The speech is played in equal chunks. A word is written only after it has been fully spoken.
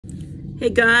Hey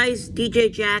guys,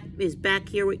 DJ Jack is back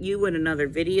here with you in another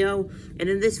video. And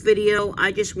in this video,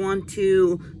 I just want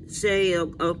to say a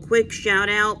quick shout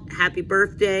out. Happy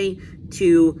birthday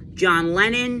to John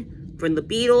Lennon from the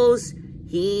Beatles.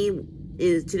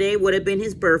 Today would have been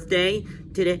his birthday.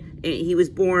 Today, he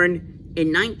was born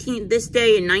in this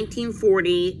day in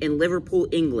 1940 in Liverpool,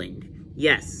 England.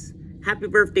 Yes. Happy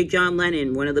birthday, John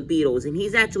Lennon, one of the Beatles. And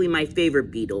he's actually my favorite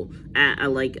Beatle.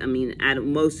 Out of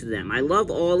most of them. I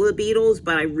love all the Beatles,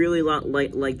 but I really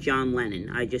like John Lennon.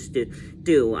 I just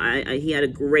do. He had a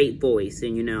great voice,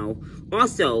 and you know.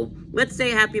 Also, let's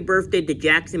say happy birthday to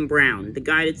Jackson Browne, the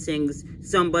guy that sings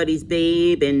Somebody's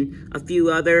Babe and a few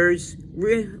others.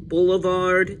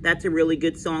 Boulevard, that's a really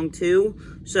good song too.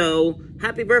 So,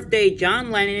 happy birthday, John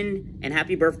Lennon, and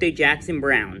happy birthday, Jackson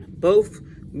Browne. Both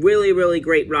really, really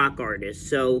great rock artists.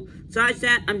 So, besides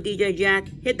that, I'm DJ Jack.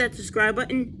 Hit that subscribe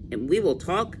button, and we will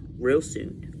talk real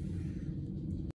soon.